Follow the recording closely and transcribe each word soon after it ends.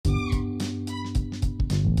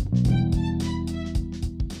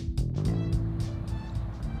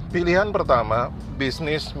Pilihan pertama,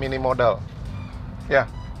 bisnis mini modal. Ya,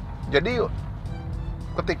 jadi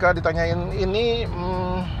ketika ditanyain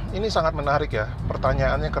ini sangat menarik ya.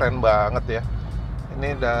 Pertanyaannya keren banget ya.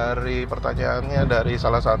 Ini dari pertanyaannya dari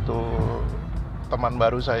salah satu teman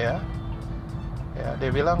baru saya. Ya,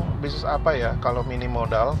 dia bilang bisnis apa ya kalau mini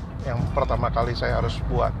modal yang pertama kali saya harus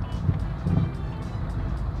buat.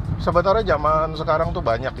 Sebenarnya zaman sekarang tuh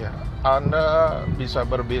banyak ya. Anda bisa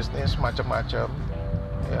berbisnis macam-macam.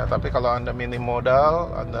 Ya, tapi kalau Anda minim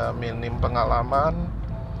modal, Anda minim pengalaman,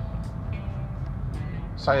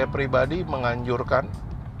 saya pribadi menganjurkan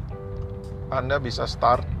Anda bisa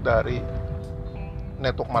start dari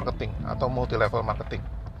network marketing atau multi level marketing.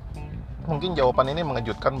 Mungkin jawaban ini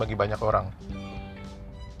mengejutkan bagi banyak orang.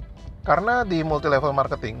 Karena di multi level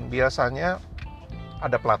marketing biasanya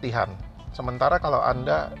ada pelatihan. Sementara kalau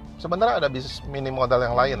Anda sebenarnya ada bisnis mini modal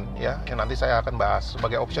yang lain ya, yang nanti saya akan bahas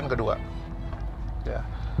sebagai option kedua. Ya.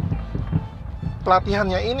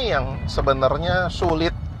 Pelatihannya ini yang sebenarnya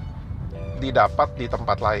sulit didapat di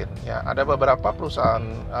tempat lain ya. Ada beberapa perusahaan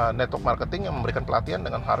network marketing yang memberikan pelatihan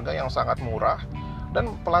dengan harga yang sangat murah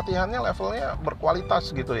dan pelatihannya levelnya berkualitas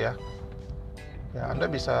gitu ya. Ya,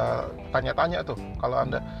 Anda bisa tanya-tanya tuh kalau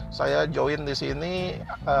saya join di sini,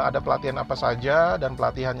 ada pelatihan apa saja dan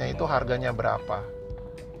pelatihannya itu harganya berapa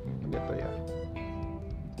gitu ya.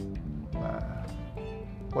 Nah,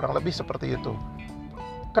 kurang lebih seperti itu.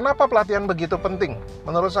 Kenapa pelatihan begitu penting?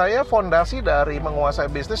 Menurut saya fondasi dari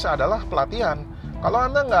menguasai bisnis adalah pelatihan. Kalau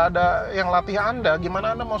Anda nggak ada yang latih Anda,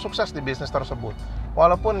 gimana Anda mau sukses di bisnis tersebut?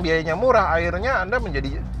 Walaupun biayanya murah, akhirnya Anda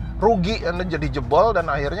menjadi rugi, Anda jadi jebol, dan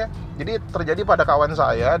akhirnya jadi terjadi pada kawan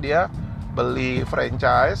saya, dia beli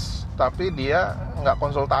franchise, tapi dia nggak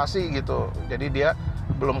konsultasi gitu. Jadi dia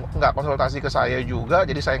nggak konsultasi ke saya juga,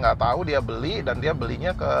 jadi saya nggak tahu dia beli, dan dia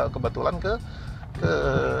belinya kebetulan ke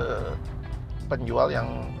penjual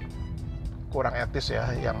yang kurang etis ya,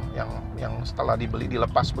 yang setelah dibeli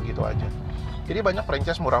dilepas begitu aja. Jadi banyak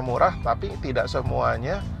franchise murah-murah tapi tidak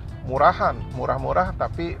semuanya murah-murah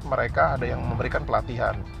tapi mereka ada yang memberikan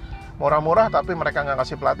pelatihan. Murah-murah tapi mereka nggak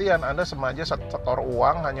kasih pelatihan, Anda sengaja setor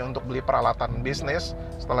uang hanya untuk beli peralatan bisnis,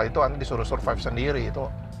 setelah itu Anda disuruh survive sendiri,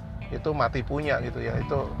 itu mati punya gitu ya,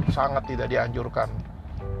 itu sangat tidak dianjurkan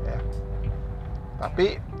ya.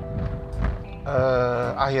 Tapi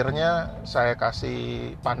akhirnya saya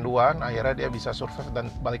kasih panduan, akhirnya dia bisa survive dan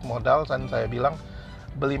balik modal, dan saya bilang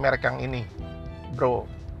beli merek yang ini bro,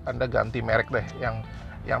 Anda ganti merek deh, yang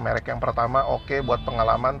merek yang pertama oke, buat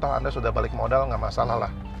pengalaman, toh Anda sudah balik modal, nggak masalah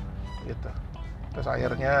lah gitu. Terus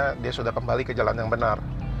akhirnya dia sudah kembali ke jalan yang benar.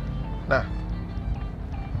 Nah,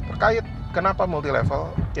 terkait kenapa multi level,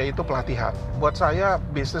 yaitu pelatihan. Buat saya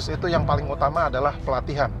bisnis itu yang paling utama adalah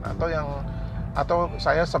pelatihan, atau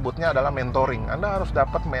saya sebutnya adalah mentoring. Anda harus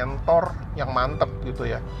dapat mentor yang mantep gitu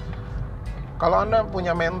ya. Kalau Anda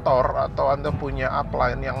punya mentor atau Anda punya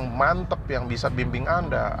upline yang mantep yang bisa bimbing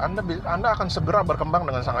Anda akan segera berkembang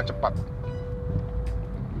dengan sangat cepat.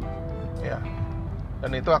 Ya.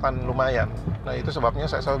 Dan itu akan lumayan. Nah, itu sebabnya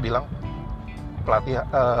saya selalu bilang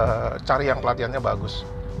cari yang pelatihannya bagus.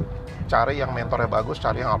 Cari yang mentornya bagus,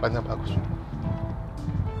 cari yang upline-nya bagus.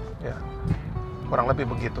 Ya. Kurang lebih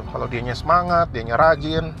begitu. Kalau dianya semangat, dianya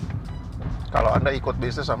rajin, kalau Anda ikut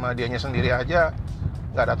bisnis sama dianya sendiri aja,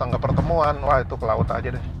 nggak datang ke pertemuan, wah itu ke laut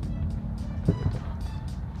aja deh.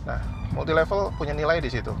 Nah, multi level punya nilai di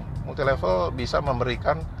situ. Multi level bisa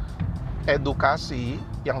memberikan edukasi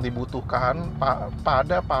yang dibutuhkan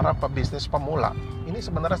pada para pebisnis pemula. Ini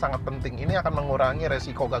sebenarnya sangat penting. Ini akan mengurangi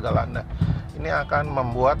resiko gagal Anda. Ini akan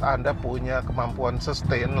membuat Anda punya kemampuan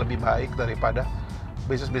sustain lebih baik daripada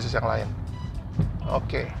bisnis-bisnis yang lain.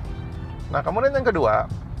 Oke. Nah, kemudian yang kedua,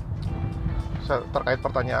 terkait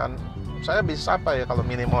pertanyaan, saya bisnis apa ya kalau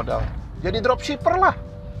mini modal? Jadi dropshipper lah.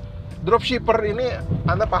 Dropshipper ini,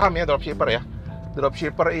 Anda paham ya dropshipper ya?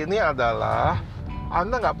 Dropshipper ini adalah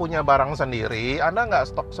Anda nggak punya barang sendiri, Anda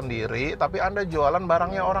nggak stok sendiri, tapi Anda jualan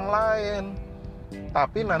barangnya orang lain.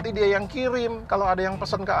 Tapi nanti dia yang kirim. Kalau ada yang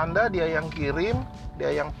pesan ke Anda, dia yang kirim,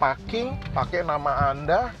 dia yang packing, pakai nama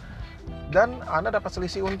Anda, dan Anda dapat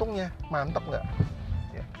selisih untungnya. Mantap nggak?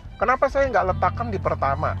 Ya. Kenapa saya nggak letakkan di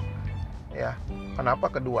pertama? Ya, kenapa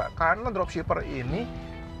kedua? Karena dropshipper ini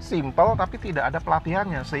simple tapi tidak ada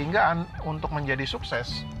pelatihannya, sehingga untuk menjadi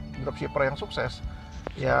sukses, dropshipper yang sukses,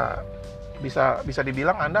 ya bisa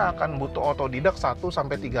dibilang Anda akan butuh otodidak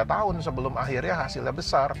 1-3 tahun sebelum akhirnya hasilnya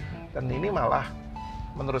besar. Dan ini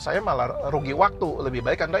menurut saya malah rugi waktu. Lebih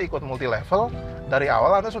baik Anda ikut multi level, dari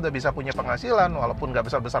awal Anda sudah bisa punya penghasilan, walaupun nggak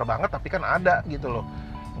besar-besar banget, tapi kan ada gitu loh.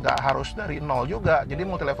 nggak harus dari nol juga. Jadi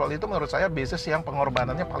multi level itu menurut saya bisnis yang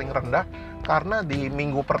pengorbanannya paling rendah, karena di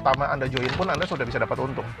minggu pertama Anda join pun Anda sudah bisa dapat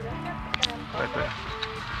untung. Itu ya.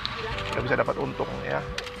 Sudah bisa dapat untung ya.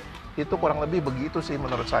 Itu kurang lebih begitu sih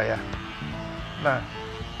menurut saya. Nah,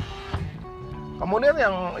 kemudian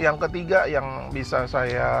yang ketiga yang bisa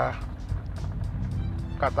saya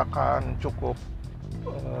katakan cukup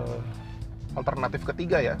alternatif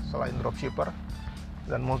ketiga ya, selain dropshipper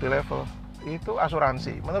dan multi level, itu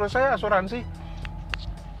asuransi. Menurut saya asuransi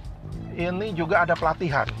ini juga ada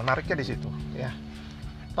pelatihan, menariknya di situ ya.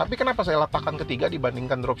 Tapi kenapa saya letakkan ketiga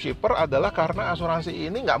dibandingkan dropshipper adalah karena asuransi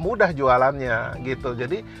ini nggak mudah jualannya gitu.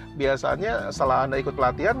 Jadi biasanya setelah Anda ikut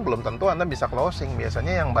pelatihan belum tentu Anda bisa closing.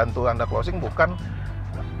 Biasanya yang bantu Anda closing bukan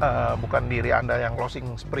diri Anda yang closing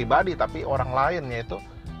pribadi, tapi orang lain, yaitu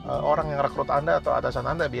orang yang rekrut Anda atau atasan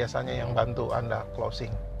Anda biasanya yang bantu Anda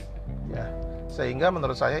closing ya. Sehingga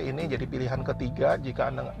menurut saya ini jadi pilihan ketiga jika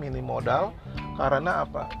Anda minim modal. Karena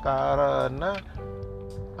apa? Karena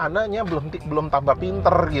Andanya belum tambah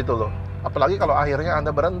pinter gitu loh. Apalagi kalau akhirnya Anda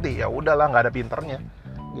berhenti, ya udahlah, nggak ada pinternya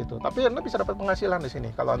gitu. Tapi Anda bisa dapat penghasilan di sini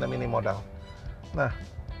kalau Anda minim modal. Nah,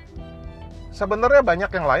 sebenarnya banyak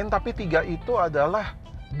yang lain, tapi tiga itu adalah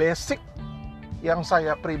basic yang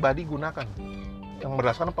saya pribadi gunakan. Yang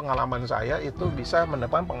berdasarkan pengalaman saya itu bisa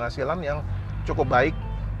mendapatkan penghasilan yang cukup baik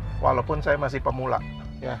walaupun saya masih pemula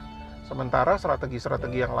ya. Sementara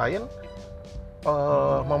strategi-strategi yang lain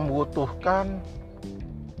membutuhkan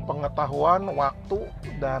pengetahuan, waktu,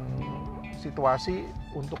 dan situasi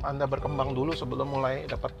untuk Anda berkembang dulu sebelum mulai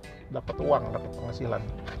dapat uang, dapat penghasilan.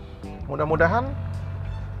 Mudah-mudahan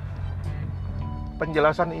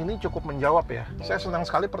penjelasan ini cukup menjawab ya. Saya senang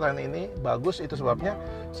sekali pertanyaan ini, bagus, itu sebabnya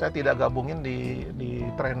saya tidak gabungin di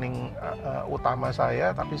training utama saya,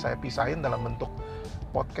 tapi saya pisahin dalam bentuk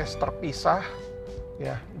podcast terpisah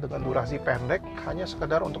ya, dengan durasi pendek, hanya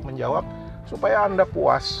sekedar untuk menjawab supaya Anda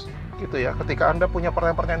puas gitu ya. Ketika Anda punya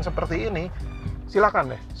pertanyaan-pertanyaan seperti ini,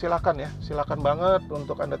 silakan banget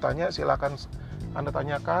untuk Anda tanya, silakan Anda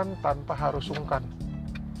tanyakan tanpa harus sungkan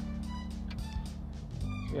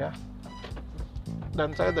ya.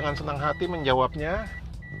 Dan saya dengan senang hati menjawabnya.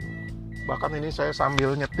 Bahkan ini saya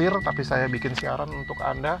sambil nyetir, tapi saya bikin siaran untuk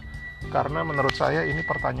Anda karena menurut saya ini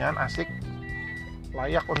pertanyaan asik,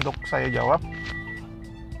 layak untuk saya jawab.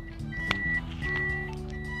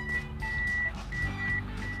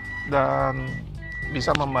 Dan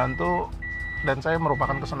bisa membantu, dan saya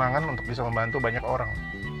merupakan kesenangan untuk bisa membantu banyak orang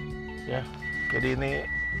ya. Jadi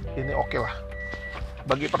ini oke lah.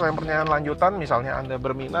 Bagi pertanyaan-pertanyaan lanjutan, misalnya Anda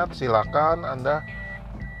berminat, silakan Anda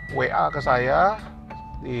WA ke saya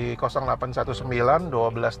di 0819 12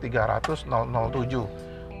 300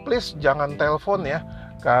 007. Please jangan telepon ya,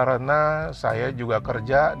 karena saya juga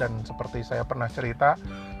kerja, dan seperti saya pernah cerita,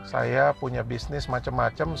 saya punya bisnis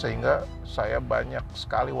macam-macam sehingga saya banyak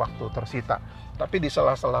sekali waktu tersita. Tapi di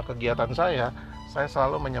sela-sela kegiatan saya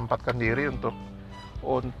selalu menyempatkan diri untuk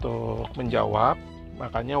menjawab.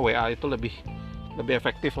 Makanya WA itu lebih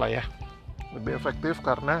efektif lah ya. Lebih efektif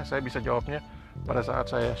karena saya bisa jawabnya pada saat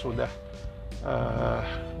saya sudah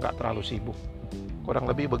nggak terlalu sibuk. Kurang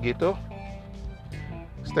lebih begitu.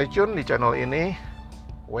 Stay tune di channel ini.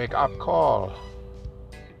 Wake up call.